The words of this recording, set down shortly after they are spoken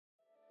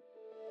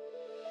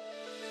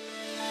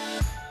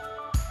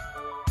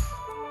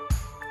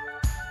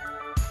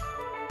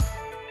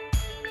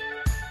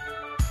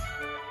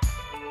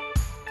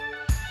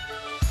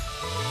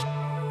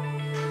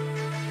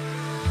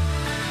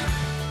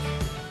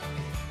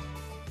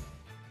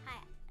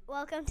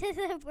Welcome to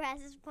the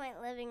Brazos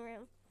Point Living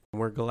Room.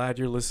 We're glad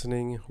you're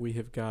listening. We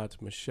have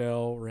got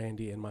Michelle,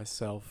 Randy, and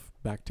myself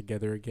back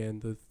together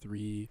again, the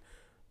three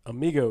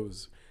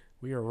amigos.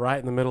 We are right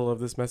in the middle of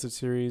this message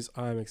series.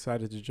 I'm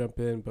excited to jump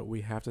in, but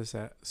we have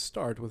to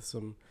start with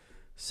some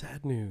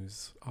sad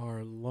news.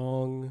 Our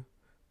long-quoted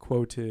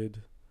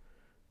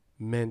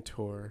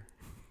mentor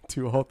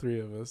to all three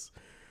of us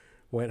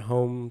went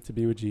home to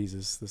be with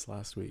Jesus this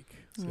last week.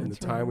 So in the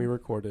time we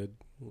recorded,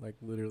 like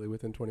literally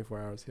within 24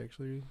 hours, he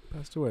actually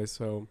passed away.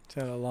 So he's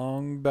had a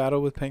long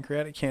battle with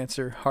pancreatic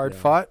cancer, hard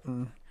fought,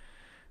 and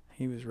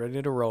he was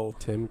ready to roll.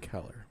 Tim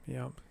Keller.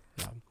 Yep.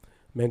 Yeah.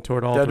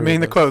 Mentored all Doesn't mean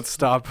the quotes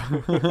stop.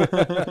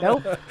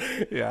 Nope.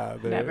 Yeah,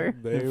 Never.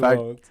 They In fact,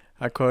 won't.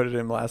 I quoted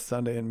him last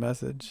Sunday in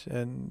message,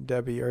 and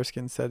Debbie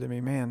Erskine said to me,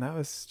 "Man, that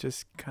was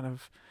just kind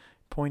of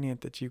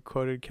poignant that you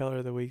quoted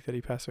Keller the week that he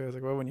passed away." I was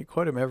like, "Well, when you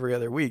quote him every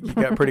other week, you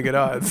got pretty good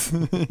odds,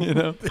 you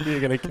know. You're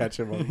gonna catch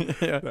him on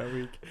that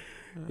week."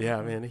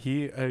 Yeah, man.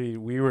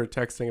 We were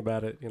texting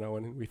about it,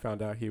 when we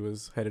found out he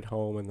was headed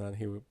home, and then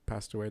he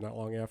passed away not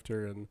long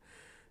after, and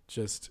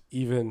just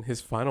even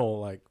his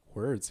final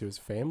words to his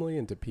family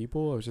and to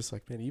people, I was just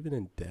like, man, even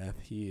in death,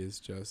 he is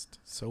just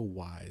so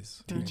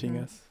wise, teaching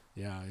us.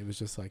 Yeah, it was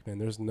just like, man,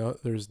 there's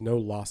no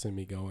loss in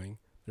me going.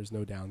 There's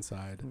no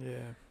downside.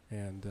 Yeah.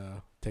 And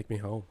take me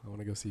home. I want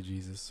to go see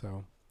Jesus.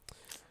 So,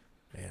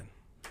 man,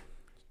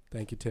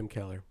 thank you, Tim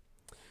Keller.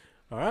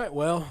 All right,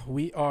 well,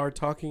 we are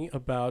talking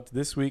about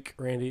this week,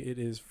 Randy. It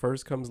is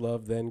first comes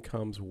love, then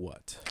comes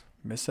what?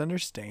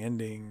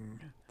 Misunderstanding.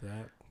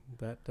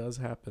 That does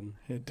happen.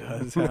 It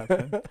does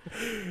happen.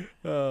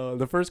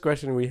 The first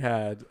question we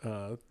had,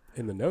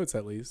 in the notes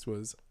at least,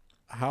 was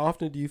how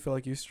often do you feel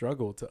like you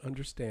struggle to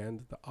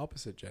understand the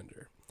opposite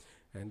gender?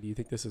 And do you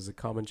think this is a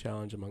common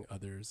challenge among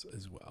others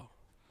as well?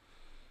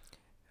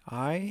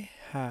 I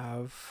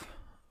have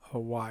a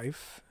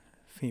wife,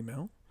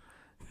 female,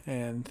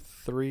 and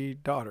 3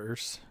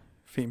 daughters,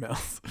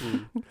 females.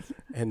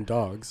 And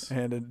dogs.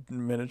 And a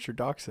miniature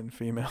dachshund,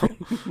 female.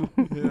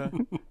 Yeah.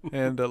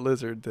 And a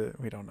lizard that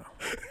we don't know.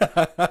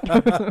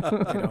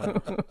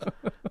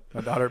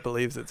 My daughter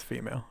believes it's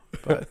female,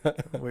 but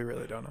we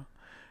really don't know.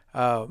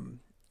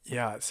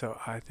 Yeah, so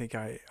I think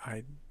I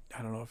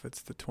don't know if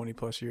it's the 20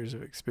 plus years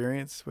of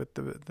experience with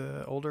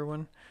the older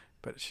one,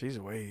 but she's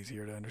way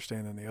easier to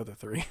understand than the other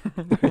 3.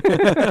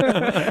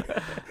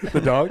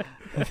 The dog?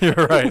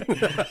 You're right.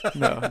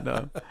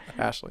 No,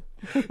 Ashley.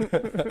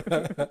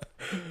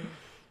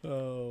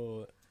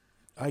 Oh,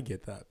 I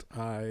get that.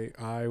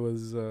 I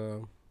was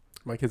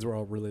my kids were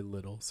all really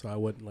little, so I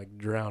wasn't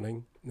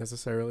drowning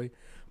necessarily.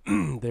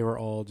 They were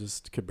all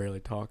just could barely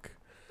talk.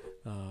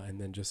 And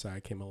then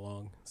Josiah came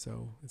along.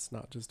 So it's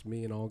not just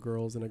me and all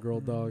girls and a girl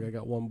dog. I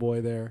got one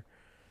boy there.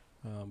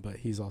 But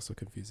he's also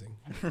confusing.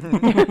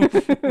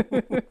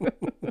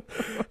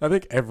 I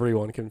think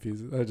everyone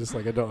confuses. I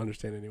don't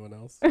understand anyone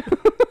else.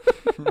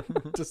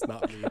 Just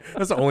not me.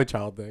 That's the only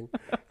child thing.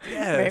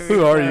 Yes.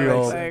 Who are you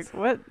all?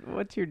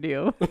 What's your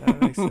deal?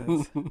 That makes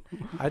sense.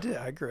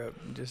 I grew up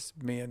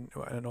just me and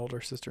an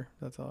older sister.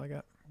 That's all I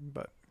got.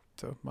 But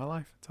so my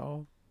life, it's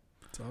all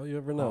you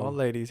ever know. All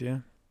ladies, yeah.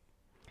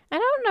 I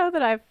don't know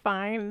that I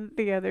find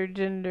the other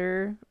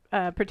gender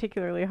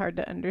particularly hard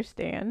to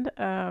understand.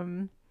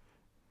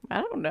 I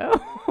don't know.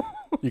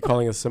 You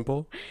calling us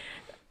simple?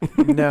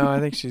 No, I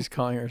think she's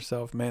calling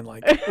herself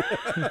man-like.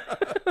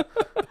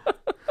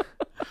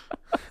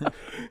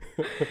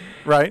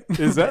 Right?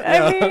 Is that?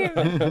 I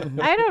mean,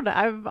 I don't know.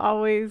 I've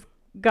always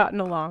gotten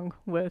along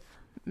with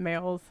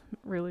males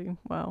really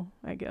well,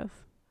 I guess.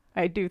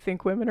 I do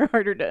think women are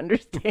harder to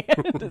understand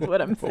is what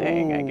I'm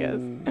saying, I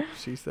guess.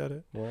 She said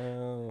it.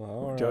 Well,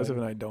 all right. Joseph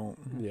and I don't.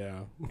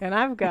 Yeah. And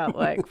I've got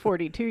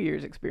 42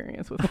 years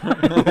experience with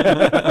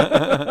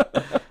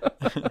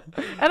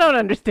I don't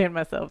understand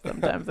myself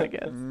sometimes, I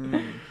guess.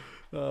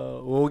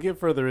 We'll get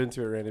further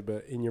into it, Randy,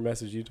 but in your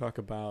message you talk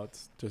about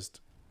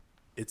just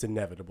it's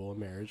inevitable in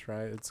marriage,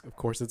 right? Of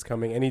course it's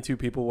coming. Any two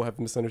people will have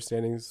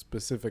misunderstandings,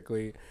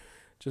 specifically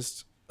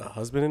just a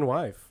husband and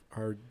wife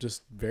are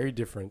just very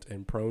different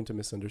and prone to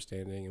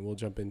misunderstanding, and we'll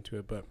jump into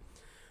it. But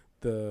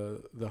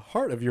the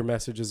heart of your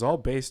message is all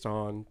based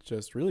on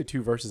just really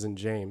 2 verses in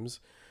James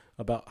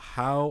about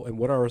how and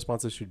what our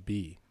responses should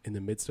be in the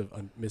midst of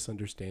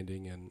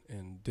misunderstanding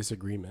and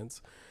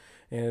disagreements.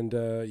 And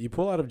you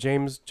pull out of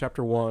James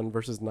chapter 1,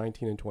 verses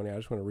 19 and 20. I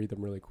just want to read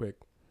them really quick.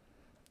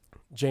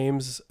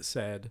 James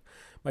said,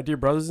 "My dear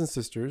brothers and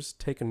sisters,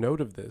 take a note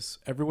of this.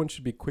 Everyone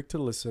should be quick to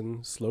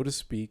listen, slow to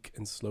speak,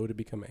 and slow to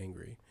become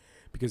angry,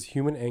 because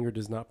human anger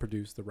does not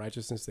produce the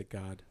righteousness that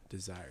God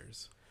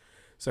desires."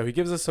 So he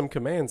gives us some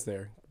commands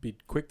there. Be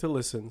quick to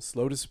listen,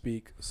 slow to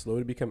speak, slow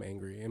to become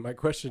angry. And my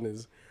question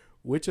is,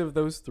 which of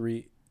those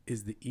 3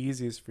 is the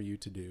easiest for you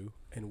to do,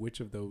 and which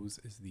of those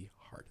is the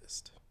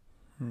hardest?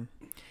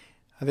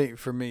 I think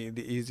for me,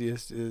 the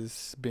easiest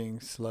is being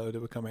slow to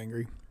become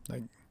angry.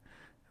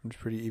 I'm just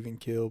pretty even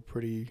keel,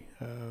 pretty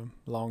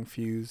long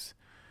fuse,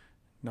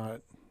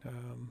 not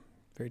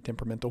very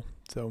temperamental.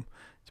 So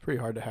it's pretty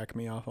hard to hack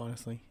me off,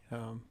 honestly.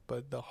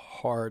 But the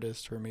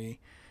hardest for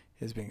me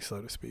is being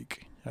slow to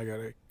speak. I got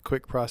a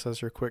quick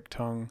processor, quick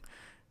tongue.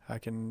 I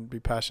can be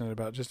passionate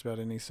about just about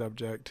any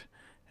subject,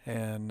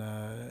 and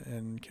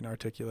can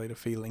articulate a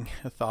feeling,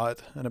 a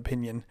thought, an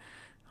opinion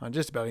on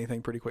just about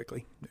anything pretty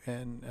quickly.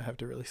 And I have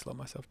to really slow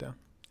myself down.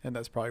 And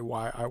that's probably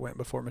why I went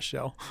before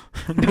Michelle.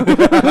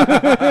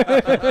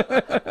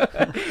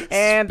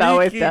 And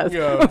always does.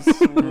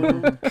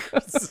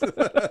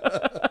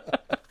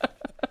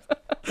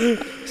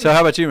 So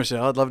how about you,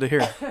 Michelle? I'd love to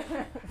hear.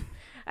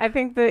 I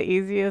think the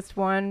easiest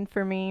one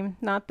for me,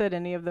 not that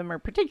any of them are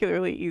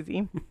particularly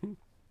easy,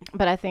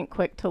 but I think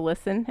quick to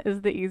listen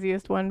is the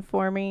easiest one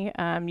for me,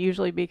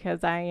 usually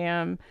because I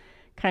am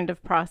kind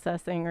of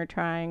processing or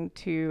trying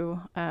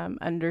to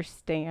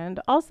understand.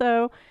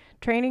 Also,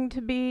 training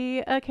to be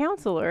a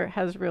counselor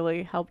has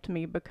really helped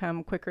me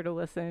become quicker to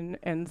listen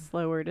and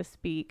slower to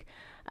speak.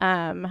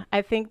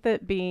 I think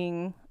that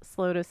being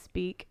slow to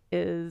speak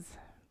is,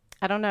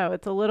 I don't know,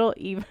 it's a little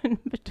even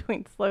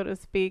between slow to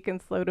speak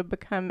and slow to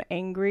become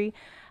angry.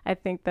 I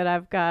think that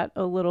I've got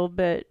a little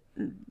bit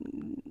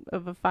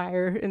of a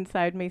fire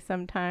inside me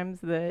sometimes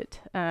that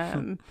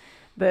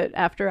that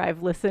after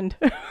I've listened,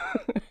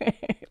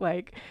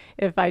 like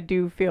if I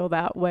do feel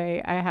that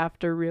way, I have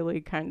to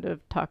really kind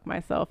of talk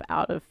myself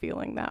out of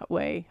feeling that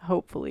way,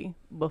 hopefully,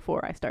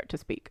 before I start to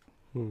speak.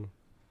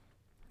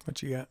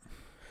 What you got?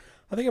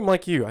 I think I'm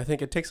like you. I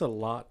think it takes a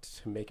lot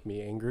to make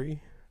me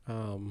angry,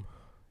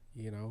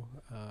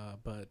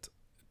 but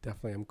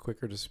definitely I'm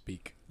quicker to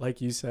speak.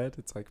 Like you said,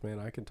 it's like, man,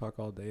 I can talk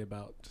all day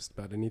about just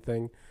about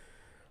anything.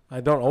 I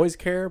don't always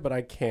care, but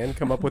I can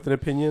come up with an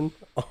opinion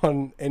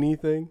on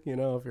anything. You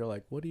know, if you're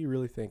like, what do you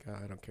really think?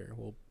 I don't care.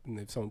 Well, and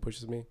if someone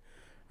pushes me, all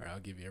right, I'll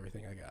give you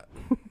everything I got.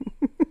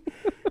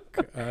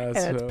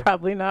 And it's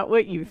probably not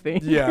what you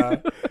think.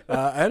 Yeah.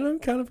 And I'm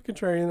kind of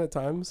contrarian at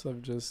times.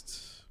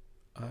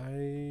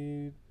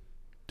 I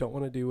don't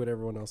want to do what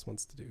everyone else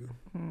wants to do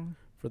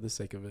for the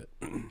sake of it.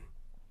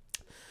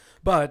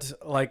 But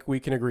like we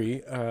can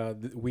agree,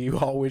 we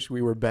all wish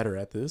we were better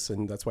at this.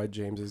 And that's why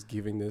James is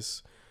giving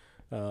this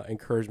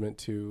encouragement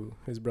to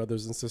his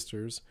brothers and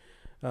sisters.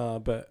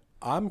 But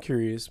I'm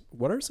curious,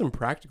 what are some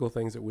practical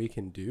things that we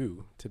can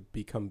do to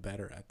become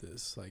better at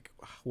this? Like,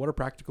 what are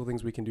practical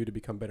things we can do to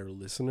become better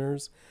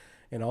listeners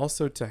and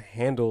also to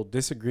handle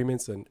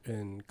disagreements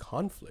and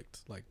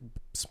conflict, like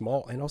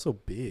small and also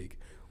big,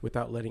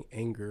 without letting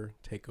anger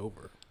take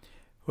over?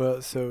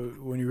 Well, so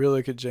when you really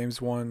look at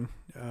James 1,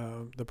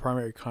 the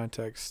primary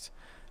context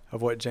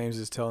of what James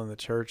is telling the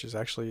church is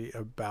actually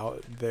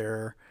about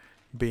their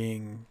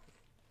being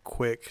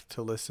quick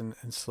to listen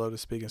and slow to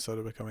speak and slow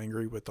to become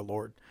angry with the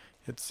Lord.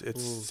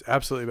 It's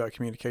absolutely about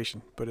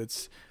communication, but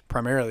it's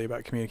primarily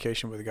about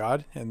communication with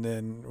God. And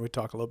then we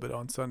talk a little bit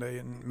on Sunday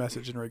and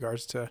message in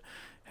regards to,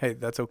 hey,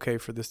 that's okay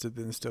for this to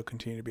then still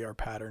continue to be our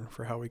pattern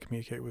for how we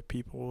communicate with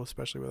people,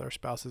 especially with our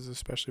spouses,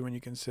 especially when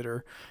you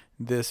consider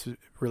this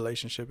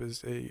relationship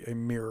is a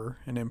mirror,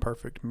 an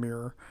imperfect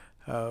mirror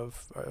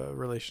of a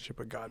relationship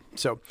with God.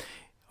 So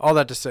all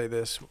that to say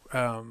this,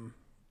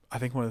 I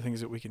think one of the things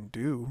that we can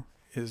do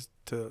is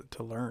to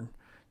learn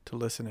to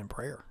listen in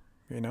prayer.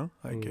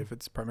 If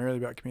it's primarily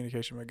about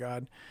communication with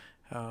God,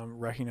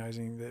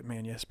 recognizing that,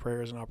 man, yes,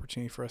 prayer is an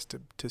opportunity for us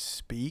to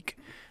speak,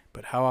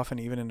 but how often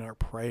even in our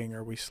praying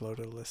are we slow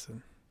to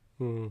listen?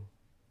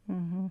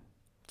 Mm-hmm.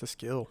 It's a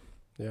skill.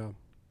 Yeah.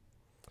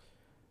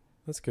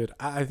 That's good.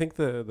 I think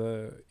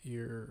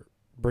you're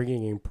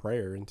bringing in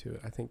prayer into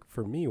it. I think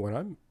for me, when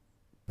I'm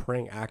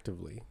praying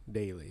actively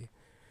daily,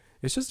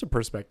 it's just a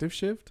perspective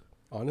shift,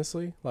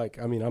 honestly. Like,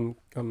 I mean,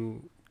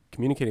 I'm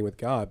communicating with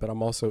God, but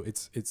I'm also,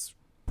 it's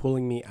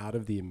pulling me out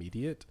of the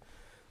immediate.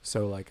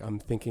 So like I'm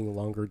thinking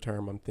longer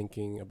term, I'm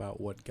thinking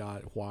about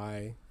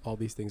why all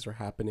these things are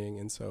happening.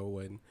 And so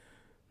when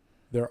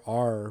there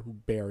are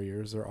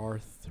barriers, there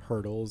are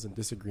hurdles and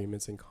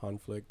disagreements and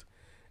conflict,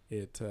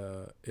 it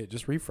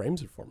just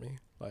reframes it for me.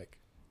 Like,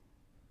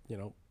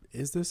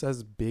 is this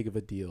as big of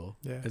a deal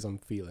as I'm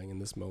feeling in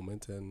this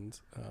moment? And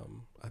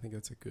I think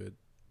that's a good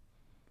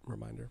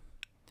reminder.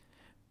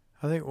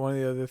 I think one of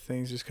the other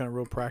things, just kind of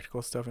real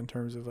practical stuff in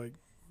terms of like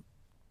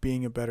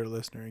being a better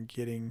listener and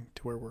getting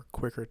to where we're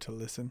quicker to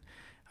listen.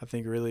 I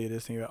think really it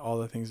is thinking about all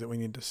the things that we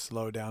need to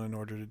slow down in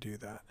order to do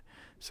that.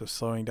 So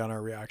slowing down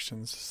our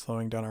reactions,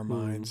 slowing down our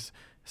minds,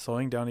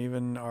 slowing down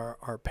even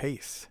our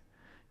pace.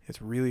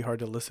 It's really hard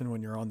to listen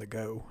when you're on the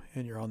go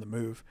and you're on the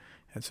move.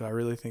 And so I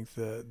really think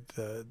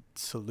the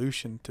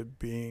solution to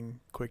being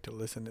quick to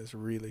listen is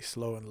really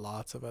slowing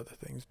lots of other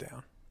things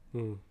down.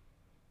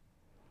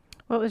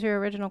 What was your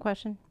original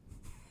question?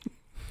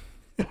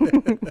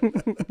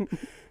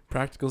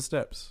 Practical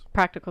steps.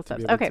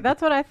 Okay,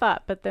 that's what I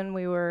thought. But then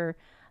we were,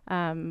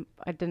 I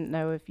didn't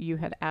know if you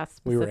had asked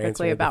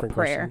specifically about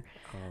prayer.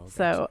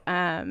 So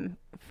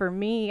for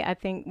me, I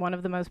think one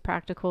of the most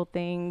practical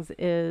things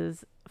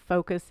is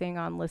focusing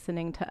on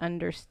listening to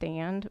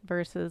understand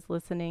versus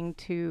listening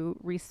to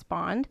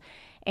respond.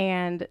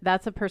 And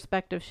that's a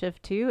perspective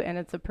shift too. And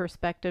it's a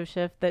perspective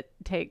shift that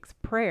takes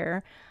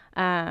prayer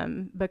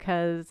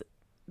because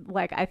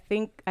like I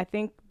think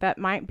that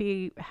might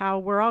be how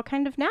we're all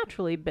kind of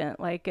naturally bent.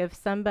 Like if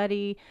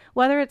somebody,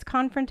 whether it's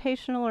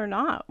confrontational or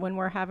not, when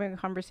we're having a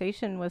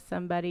conversation with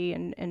somebody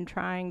and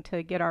trying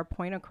to get our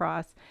point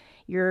across,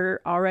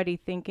 you're already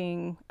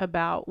thinking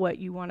about what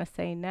you want to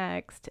say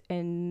next,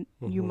 and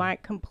you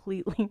might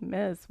completely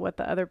miss what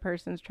the other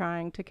person's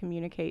trying to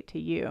communicate to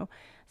you.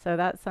 So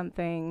that's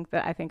something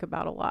that I think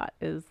about a lot,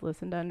 is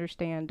listen to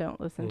understand, don't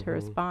listen to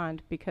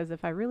respond, because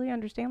if I really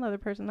understand the other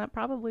person, that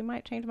probably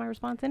might change my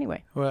response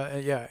anyway. Well,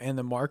 yeah, and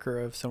the marker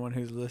of someone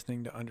who's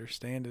listening to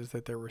understand is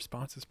that their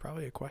response is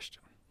probably a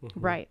question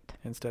Right.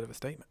 instead of a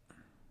statement.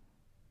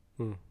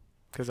 Mm.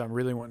 Because I'm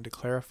really wanting to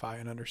clarify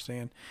and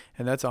understand.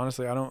 And that's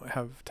honestly, I don't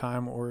have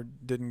time or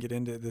didn't get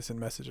into this in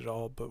message at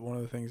all, but one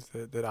of the things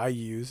that I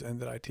use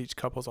and that I teach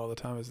couples all the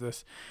time is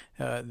this,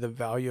 the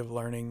value of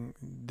learning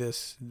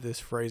this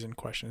phrase in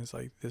question is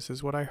like, this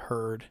is what I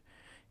heard.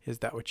 Is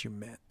that what you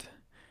meant?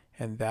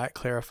 And that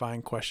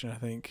clarifying question, I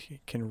think,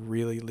 can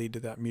really lead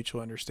to that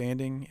mutual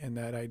understanding and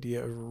that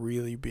idea of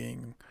really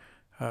being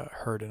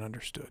heard and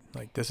understood.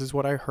 Like, this is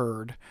what I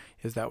heard.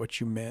 Is that what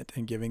you meant?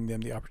 And giving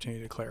them the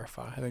opportunity to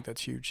clarify. I think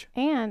that's huge.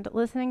 And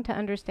listening to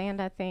understand,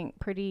 I think,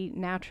 pretty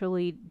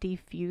naturally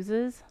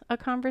diffuses a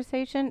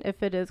conversation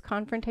if it is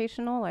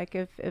confrontational, like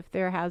if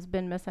there has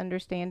been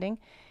misunderstanding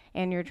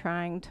and you're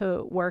trying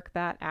to work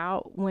that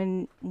out.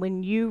 When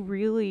you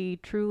really,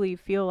 truly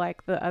feel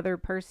like the other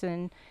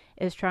person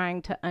is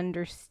trying to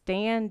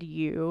understand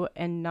you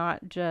and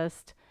not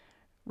just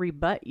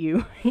rebut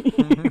you.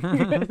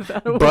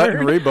 But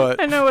and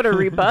rebut. I know what a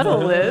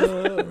rebuttal is.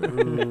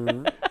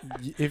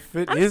 If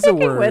it I'm is a sticking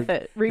word, with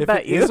it. Rebut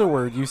if it you. is a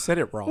word, you said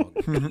it wrong.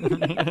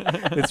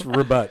 It's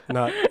rebut,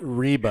 not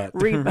rebut.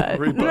 Rebut.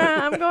 Rebut.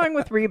 Nah, I'm going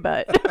with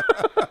rebut.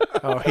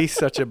 Oh, he's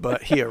such a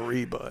butt. He a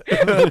rebut.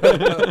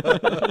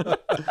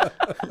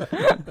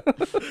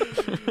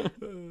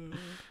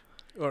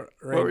 Or,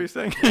 What were you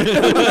saying?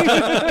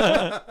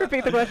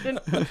 Repeat the question.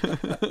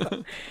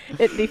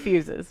 It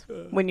diffuses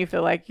when you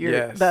feel like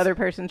Yes. the other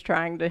person's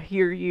trying to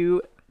hear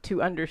you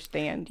to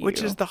understand you.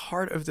 Which is the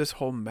heart of this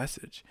whole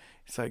message.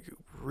 It's like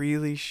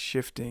really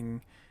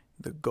shifting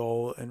the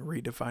goal and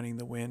redefining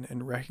the win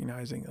and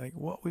recognizing like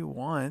what we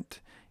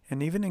want.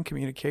 And even in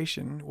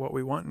communication, what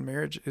we want in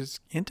marriage is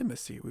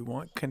intimacy. We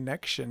want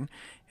connection.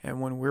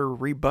 And when we're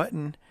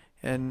rebutting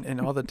and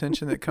all the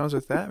tension that comes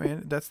with that,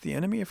 man, that's the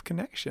enemy of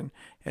connection.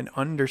 And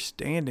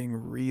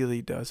understanding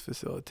really does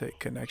facilitate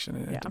connection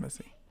and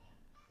intimacy.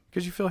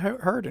 Because you feel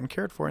heard and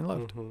cared for and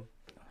loved.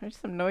 There's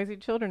some noisy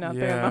children out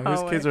there in Yeah, the whose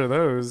hallway. kids are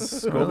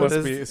those? School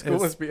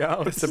must be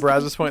out. It's the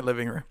Brazos Point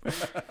living room.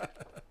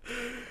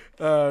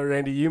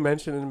 Randy, you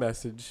mentioned in a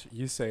message,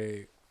 you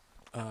say,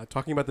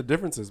 talking about the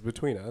differences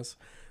between us,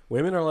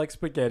 women are like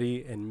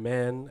spaghetti and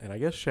men, and I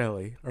guess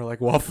Shelley, are like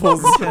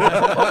waffles.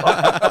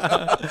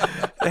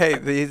 Hey,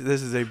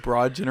 this is a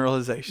broad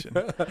generalization.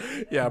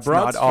 Yeah, It's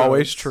broad not strokes,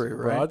 always true,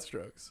 right? Broad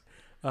strokes.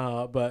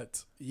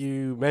 But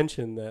you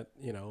mentioned that,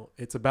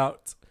 it's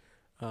about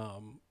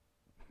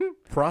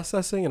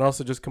processing and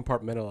also just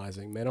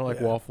compartmentalizing. Men are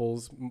like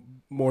waffles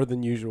more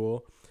than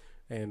usual.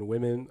 And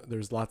women,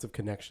 there's lots of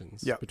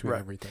connections between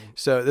everything.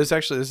 So this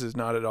is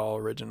not at all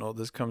original.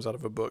 This comes out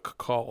of a book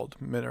called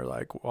Men Are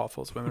Like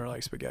Waffles, Women Are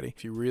Like Spaghetti.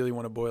 If you really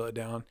want to boil it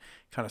down,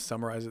 kind of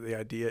summarize it, the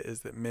idea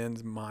is that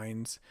men's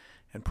minds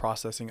and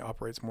processing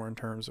operates more in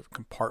terms of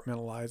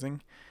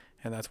compartmentalizing.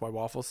 And that's why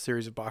waffles,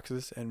 series of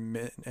boxes, and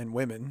men and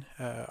women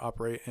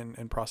operate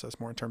and process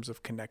more in terms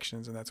of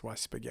connections, and that's why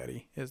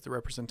spaghetti is the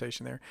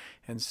representation there.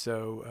 And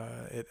so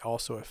it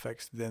also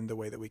affects then the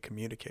way that we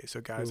communicate.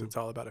 So guys, it's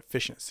all about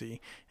efficiency,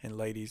 and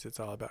ladies, it's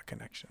all about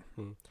connection.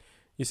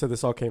 You said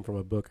this all came from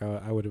a book.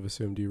 I would have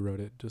assumed you wrote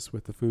it just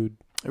with the food.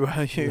 Well,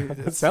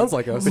 It sounds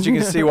like us. but you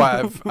can see why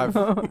I've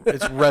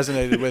it's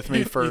resonated with me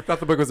You for thought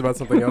the book was about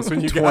something else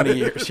when you 20 got it.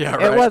 years. Yeah,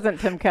 right. It wasn't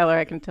Tim Keller,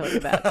 I can tell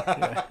you that.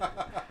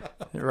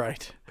 Yeah.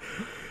 Right.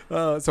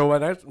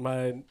 So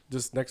my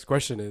just next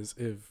question is,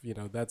 if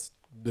that's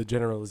the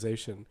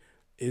generalization,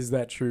 is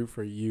that true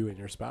for you and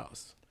your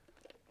spouse?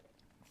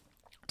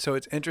 So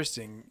it's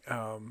interesting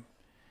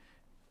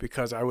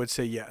because I would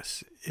say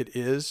yes, it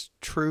is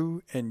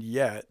true, and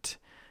yet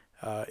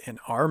in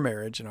our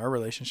marriage, in our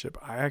relationship,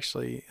 I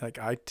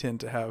tend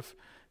to have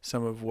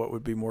some of what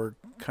would be more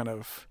kind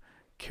of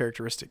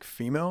characteristic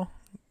female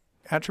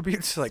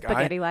attributes. Like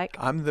Spaghetti-like.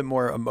 I'm the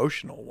more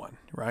emotional one,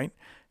 right?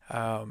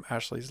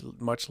 Ashley's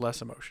much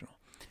less emotional.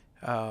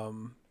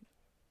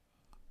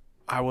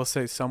 I will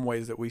say some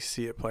ways that we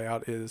see it play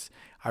out is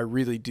I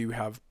really do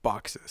have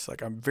boxes.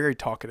 Like I'm very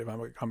talkative.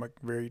 I'm a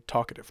very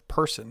talkative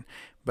person,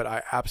 but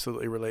I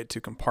absolutely relate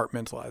to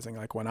compartmentalizing.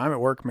 Like when I'm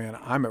at work, man,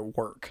 I'm at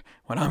work.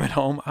 When I'm at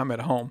home, I'm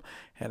at home.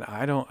 And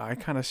I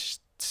kind of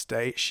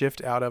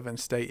shift out of and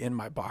stay in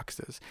my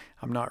boxes.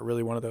 I'm not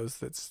really one of those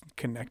that's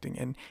connecting.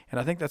 And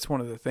I think that's one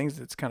of the things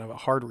that's kind of a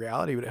hard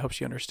reality, but it helps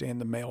you understand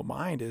the male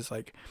mind is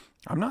like,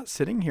 I'm not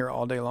sitting here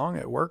all day long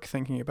at work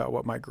thinking about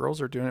what my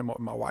girls are doing and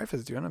what my wife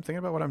is doing. I'm thinking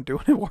about what I'm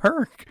doing at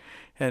work.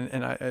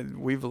 And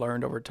we've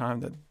learned over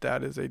time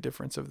that is a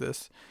difference of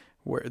this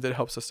that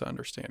helps us to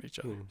understand each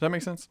other. Does that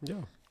make sense?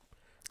 Yeah.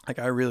 Like,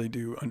 I really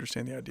do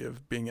understand the idea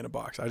of being in a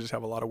box. I just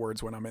have a lot of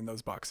words when I'm in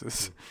those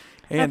boxes.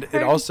 And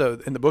it also,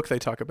 in the book, they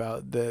talk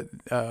about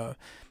that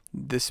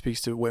this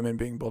speaks to women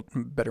being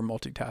better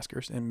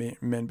multitaskers and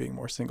men being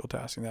more single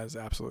tasking. That is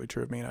absolutely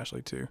true of me and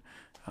Ashley, too.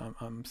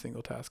 I'm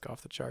single task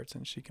off the charts,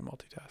 and she can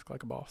multitask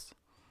like a boss.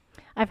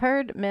 I've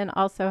heard men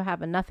also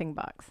have a nothing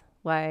box.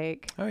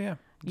 Like, Oh, yeah.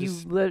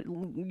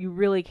 you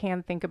really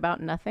can think about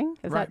nothing.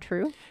 Is Right. that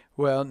true?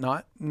 Well,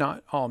 not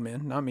all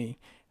men, not me.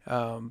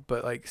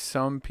 But like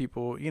some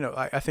people,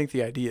 I think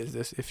the idea is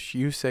this: if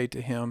you say to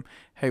him,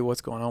 "Hey,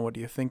 what's going on? What are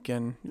you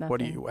thinking?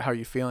 Nothing. How are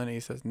you feeling?" And he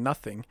says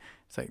nothing.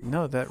 It's like,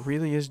 no, that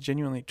really is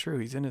genuinely true.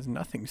 He's in his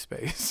nothing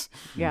space.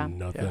 Yeah.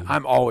 Nothing. Yeah,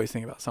 I'm always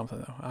thinking about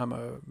something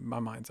though. My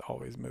mind's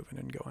always moving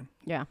and going.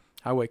 Yeah.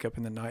 I wake up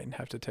in the night and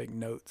have to take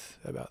notes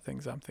about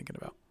things I'm thinking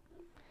about.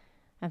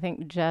 I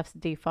think Jeff's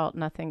default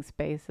nothing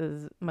space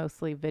is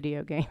mostly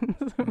video games.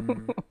 I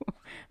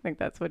think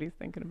that's what he's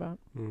thinking about.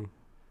 Mm.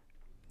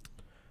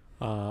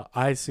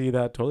 I see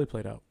that totally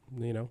played out,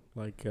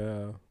 like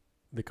the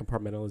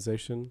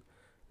compartmentalization,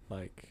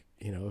 like,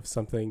 if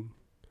something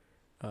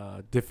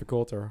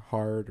difficult or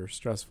hard or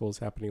stressful is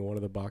happening in one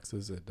of the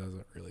boxes, it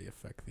doesn't really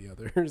affect the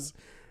others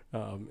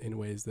in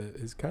ways that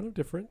is kind of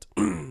different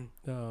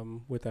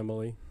with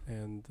Emily,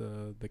 and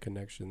the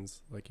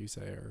connections, like you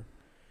say,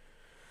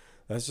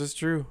 that's just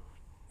true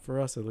for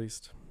us, at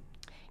least.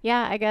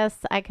 Yeah, I guess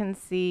I can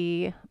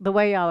see the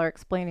way y'all are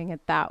explaining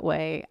it that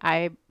way.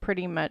 I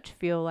pretty much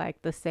feel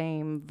like the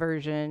same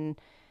version,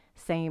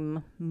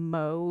 same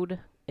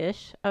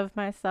mode-ish of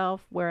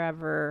myself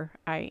wherever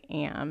I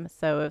am.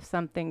 So if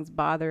something's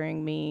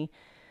bothering me,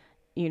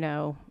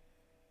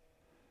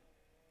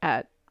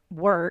 at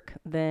work,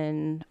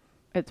 then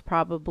it's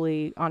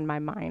probably on my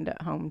mind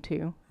at home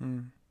too.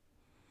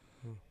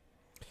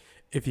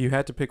 If you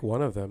had to pick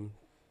one of them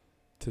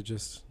to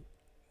just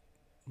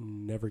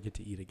never get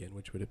to eat again,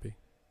 which would it be?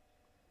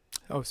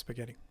 Oh,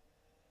 spaghetti.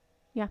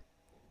 Yeah.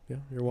 Yeah,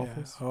 your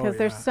waffles? Because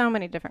there's so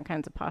many different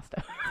kinds of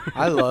pasta.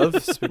 I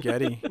love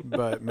spaghetti,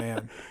 but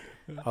man,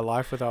 a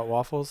life without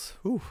waffles,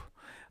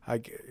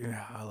 I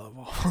love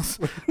waffles.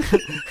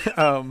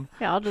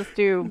 Yeah, I'll just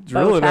do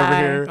Drilling over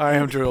here. I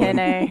am drooling.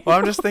 penne, Well,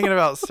 I'm just thinking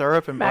about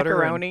syrup and butter.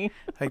 macaroni.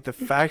 And, like the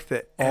fact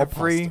that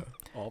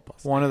all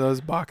pasta. one of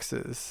those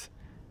boxes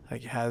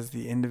like has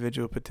the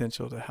individual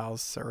potential to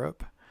house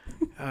syrup.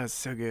 Oh, it's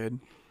so good.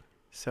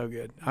 So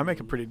good. I make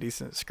a pretty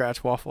decent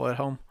scratch waffle at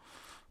home.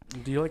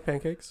 Do you like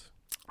pancakes?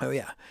 Oh,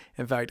 yeah.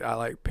 In fact, I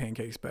like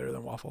pancakes better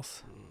than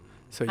waffles.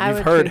 So I you've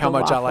would heard choose how a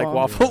much I like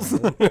waffle.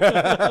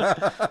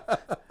 waffles.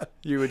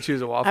 You would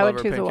choose a waffle I would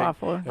over choose a pancake.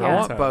 waffle. I Yeah.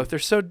 want both. They're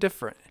so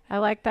different. I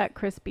like that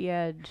crispy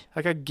edge.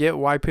 Like, I get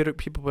why people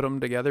put them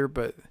together,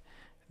 but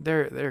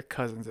they're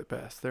cousins at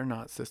best. They're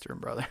not sister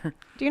and brother.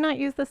 Do you not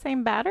use the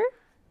same batter?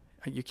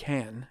 You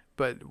can,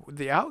 but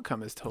the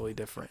outcome is totally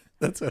different.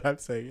 That's what I'm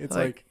saying. It's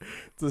like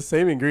it's the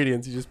same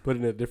ingredients. You just put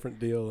in a different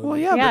deal. Well,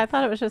 Yeah, but I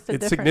thought it was just a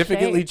it different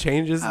significantly shape.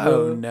 changes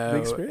oh, the no.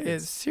 experience.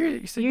 It's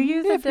serious. You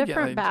use a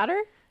different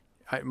batter?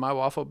 My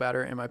waffle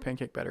batter and my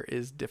pancake batter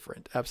is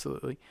different,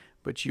 absolutely.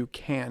 But you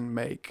can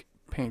make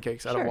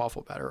pancakes out of Sure.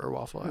 waffle batter or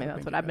waffle out I mean, of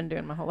that's pancake what I've been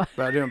doing my whole life.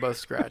 But I do them both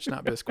scratch,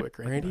 not Bisquick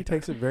or anything. Randy like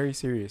takes it very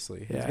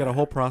seriously. He's Yeah. got a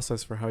whole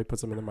process for how he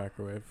puts them in the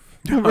microwave.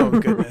 that. Oh,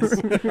 goodness.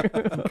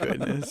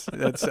 Goodness.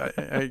 That's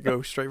I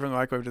go straight from the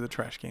microwave to the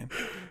trash can.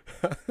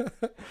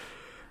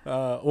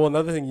 Well,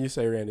 another thing you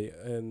say, Randy,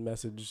 in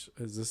message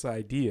is this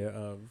idea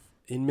of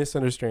in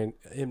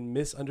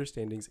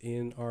misunderstandings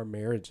in our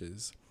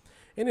marriages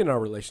and in our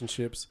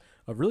relationships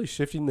of really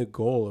shifting the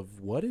goal of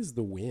what is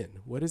the win?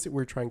 What is it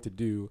we're trying to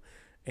do?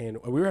 And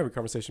we were having a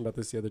conversation about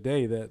this the other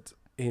day, that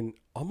in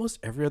almost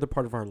every other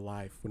part of our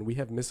life, when we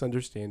have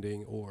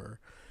misunderstanding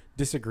or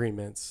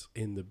disagreements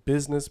in the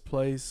business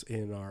place,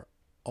 in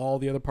all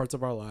the other parts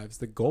of our lives,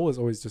 the goal is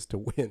always just to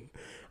win.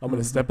 I'm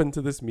going to step into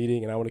this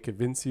meeting and I want to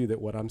convince you that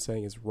what I'm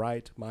saying is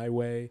right, my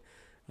way.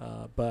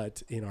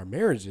 But in our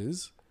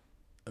marriages,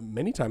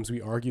 many times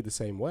we argue the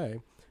same way,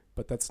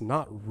 but that's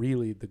not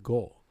really the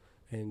goal.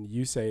 And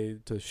you say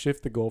to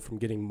shift the goal from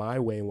getting my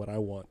way and what I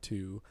want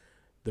to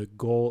the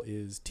goal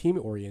is team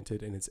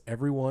oriented, and it's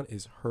everyone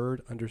is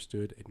heard,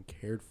 understood, and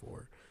cared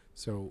for.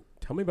 So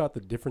tell me about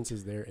the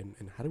differences there, and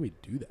how do we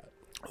do that?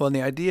 Well, and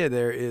the idea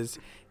there is,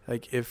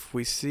 like, if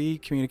we see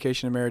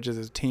communication in marriages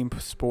as a team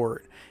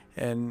sport,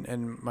 and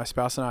my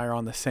spouse and I are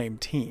on the same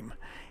team,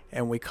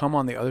 and we come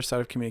on the other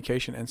side of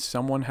communication and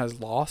someone has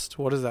lost,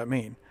 what does that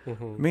mean?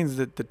 Mm-hmm. It means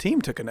that the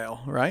team took an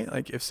L, right?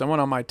 Like, if someone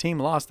on my team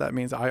lost, that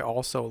means I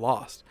also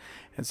lost.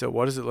 And so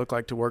what does it look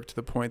like to work to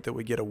the point that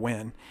we get a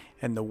win?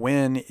 And the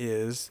win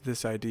is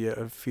this idea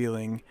of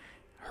feeling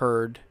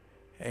heard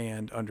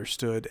and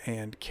understood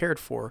and cared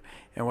for.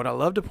 And what I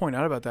love to point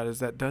out about that is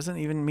that doesn't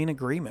even mean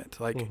agreement.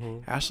 Like,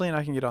 Ashley and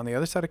I can get on the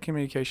other side of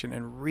communication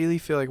and really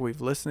feel like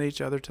we've listened to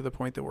each other to the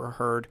point that we're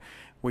heard.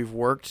 We've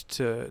worked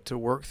to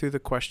work through the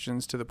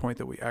questions to the point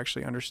that we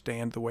actually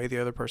understand the way the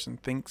other person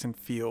thinks and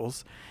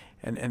feels.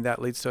 And that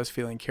leads to us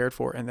feeling cared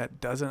for. And that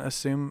doesn't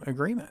assume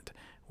agreement.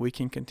 we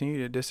can continue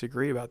to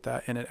disagree about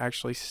that, and it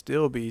actually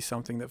still be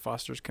something that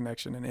fosters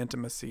connection and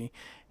intimacy,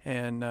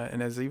 and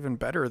is even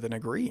better than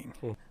agreeing.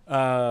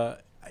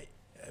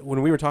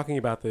 When we were talking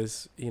about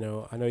this, I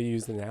know you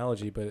used the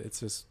analogy, but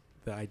it's just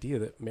the idea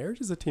that marriage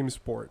is a team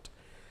sport,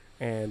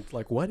 and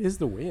like, what is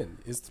the win?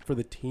 Is for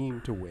the team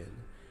to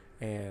win,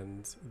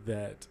 and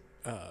that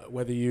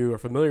whether you are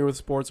familiar with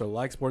sports or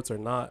like sports or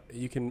not,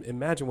 you can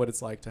imagine what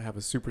it's like to have a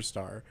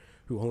superstar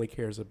who only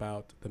cares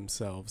about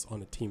themselves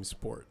on a team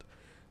sport,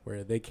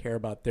 where they care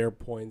about their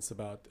points,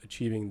 about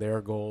achieving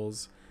their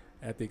goals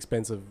at the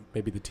expense of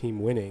maybe the team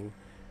winning.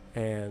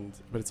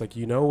 But it's like,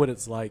 what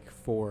it's like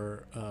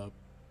for a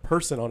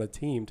person on a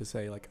team to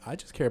say, like, I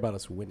just care about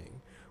us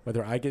winning.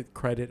 Whether I get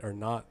credit or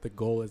not, the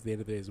goal at the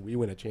end of the day is we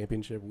win a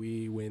championship,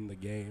 we win the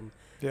game.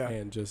 Yeah.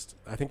 And just,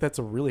 I think that's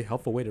a really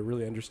helpful way to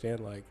really understand,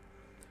 like,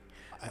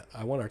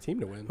 I want our team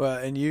to win. Well,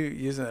 and you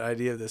using the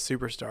idea of the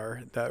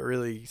superstar, that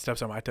really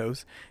steps on my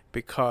toes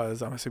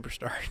because I'm a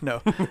superstar.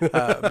 No,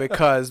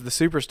 because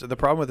the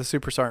problem with the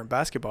superstar in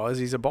basketball is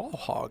he's a ball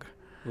hog.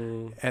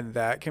 And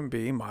that can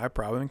be my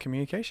problem in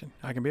communication.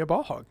 I can be a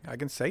ball hog. I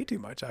can say too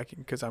much.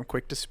 Because I'm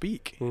quick to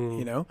speak,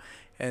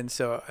 and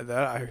so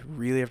that I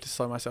really have to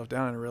slow myself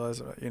down and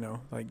realize,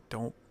 like,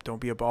 don't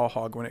be a ball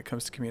hog when it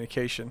comes to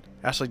communication.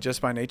 Ashley, just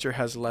by nature,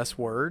 has less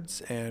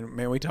words, and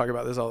man, we talk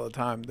about this all the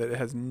time, that it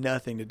has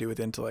nothing to do with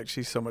intellect.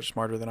 She's so much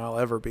smarter than I'll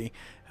ever be,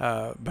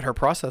 but her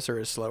processor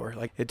is slower.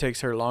 Like, it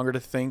takes her longer to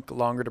think,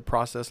 longer to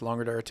process,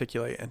 longer to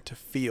articulate, and to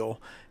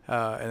feel,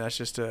 and that's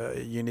just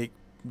a unique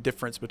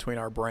difference between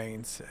our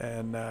brains.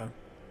 And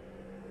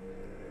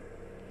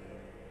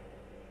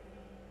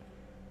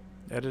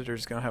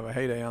editor's gonna have a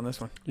heyday on this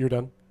one. You're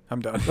done?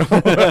 I'm done.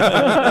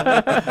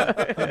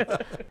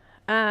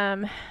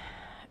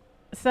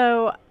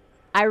 So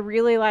I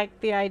really like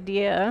the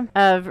idea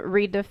of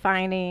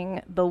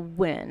redefining the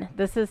win.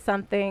 This is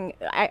something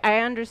I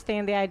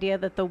understand, the idea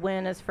that the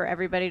win is for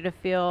everybody to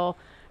feel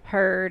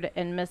heard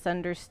and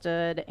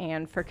misunderstood,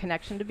 and for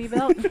connection to be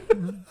built.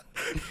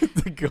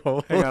 The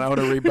goal. Hang on, I want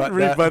to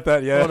rebut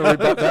that. Yeah. I want to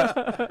rebut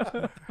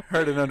that.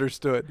 Heard and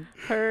understood.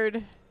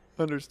 Heard.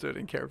 Understood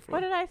and cared for.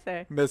 What did I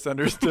say?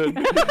 Misunderstood.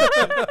 We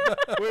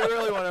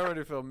really want everyone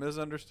to feel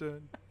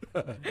misunderstood.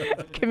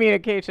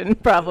 Communication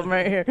problem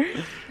right here.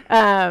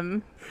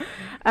 I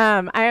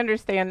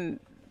understand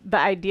the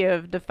idea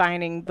of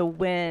defining the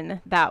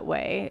win that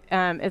way.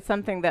 It's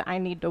something that I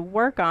need to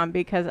work on,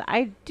 because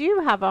I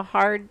do have a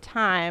hard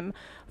time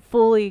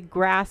fully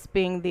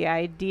grasping the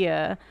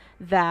idea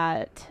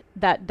that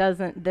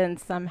doesn't then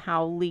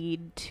somehow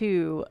lead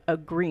to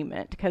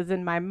agreement. Because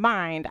in my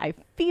mind, I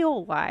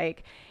feel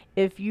like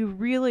if you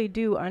really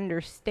do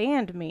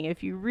understand me,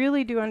 if you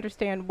really do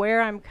understand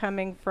where I'm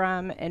coming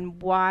from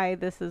and why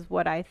this is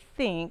what I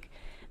think,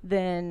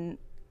 then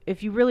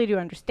if you really do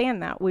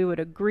understand that, we would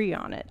agree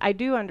on it. I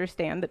do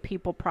understand that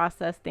people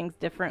process things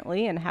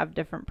differently and have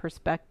different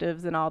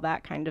perspectives and all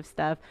that kind of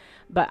stuff,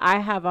 but I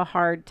have a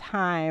hard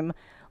time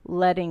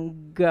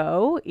letting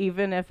go,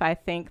 even if I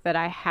think that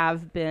I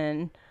have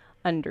been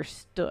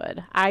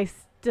understood. I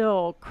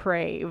still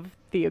crave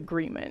the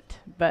agreement,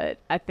 but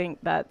I think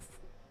that's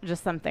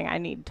just something I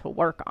need to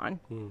work on.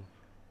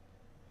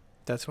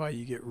 That's why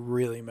you get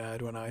really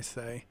mad when I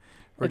say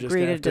we're Agree just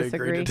going to have to to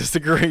agree to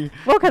disagree.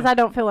 Well, because I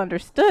don't feel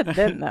understood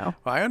then, though.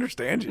 Well, I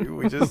understand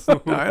you. I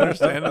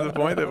understand to the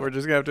point that we're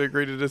just going to have to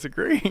agree to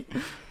disagree.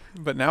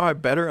 But now I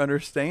better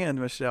understand,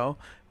 Michelle,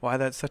 why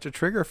that's such a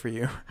trigger for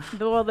you.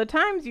 Well, the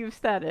times you've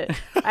said it,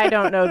 I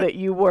don't know that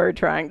you were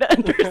trying to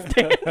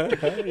understand.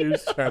 You're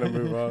just trying to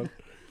move on.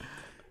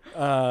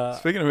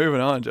 Speaking of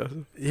moving on,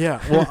 Joseph. Yeah,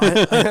 well,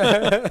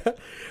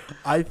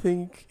 I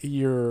think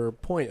your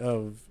point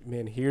of,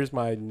 man, here's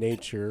my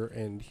nature,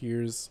 and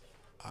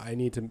I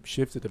need to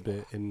shift it a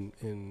bit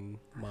in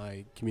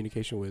my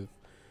communication with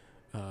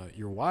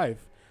your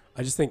wife.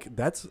 I just think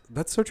that's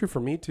so true for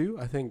me too.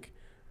 I think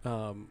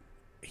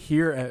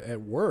here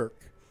at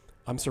work,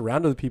 I'm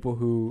surrounded with people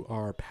who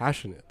are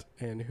passionate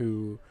and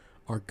who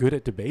are good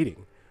at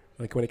debating.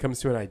 Like, when it comes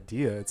to an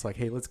idea, it's like,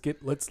 hey, let's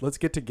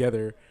get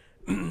together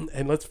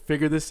and let's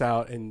figure this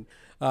out. And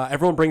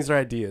everyone brings their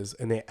ideas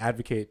and they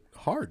advocate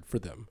hard for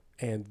them,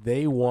 and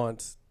they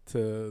want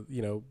to,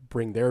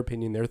 bring their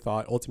opinion, their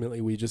thought.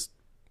 Ultimately, we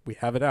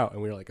have it out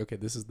and we're like, okay,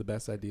 this is the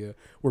best idea.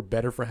 We're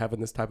better for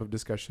having this type of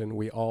discussion.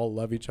 We all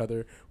love each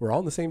other. We're all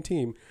on the same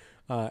team.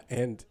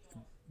 And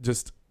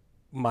just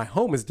my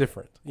home is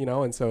different,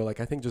 And so,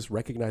 like, I think just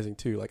recognizing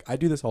too, like, I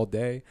do this all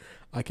day.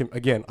 I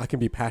can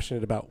be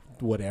passionate about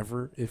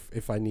whatever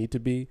if I need to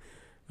be.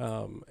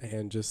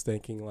 And just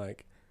thinking,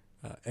 like,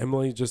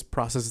 Emily just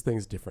processes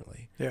things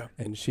differently. Yeah.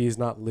 And she's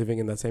not living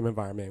in that same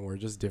environment, and we're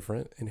just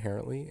different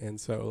inherently. And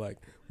so, like,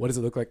 what does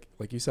it look like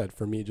you said,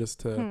 for me just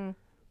to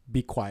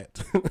be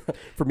quiet,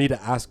 for me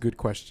to ask good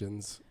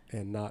questions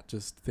and not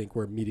just think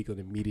we're immediately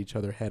going to meet each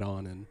other head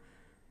on and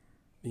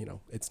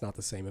it's not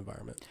the same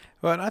environment.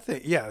 Well, and I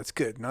think, it's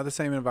good. Not the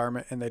same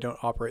environment, and they don't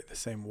operate the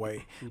same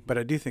way. Mm-hmm. But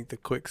I do think the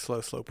quick,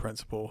 slow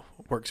principle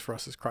works for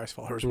us as Christ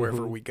followers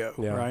wherever we go,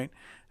 right?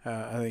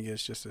 I think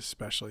it's just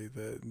especially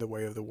the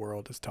way of the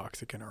world is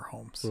toxic in our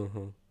homes.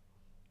 Mm-hmm.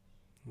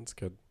 That's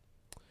good.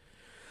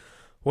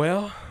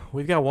 Well,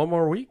 we've got one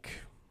more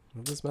week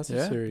of this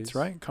message series. That's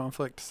right.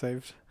 Conflict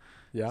saved.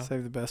 Yeah.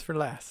 Save the best for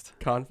last.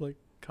 Conflict.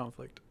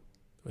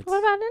 What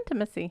about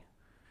intimacy?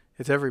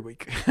 It's every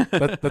week.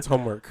 That's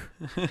homework.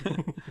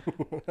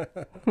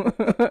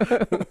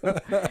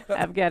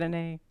 I've got an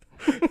A.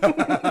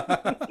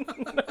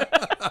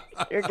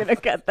 You're going to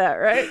cut that,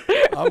 right?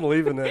 I'm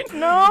leaving it.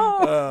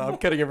 No. I'm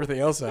cutting everything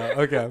else out.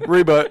 Okay.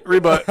 Rebut.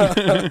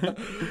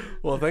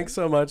 Well, thanks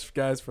so much,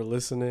 guys, for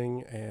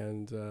listening.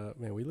 And,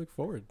 man, we look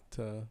forward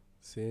to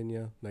seeing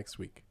you next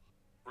week.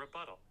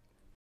 Rebuttal.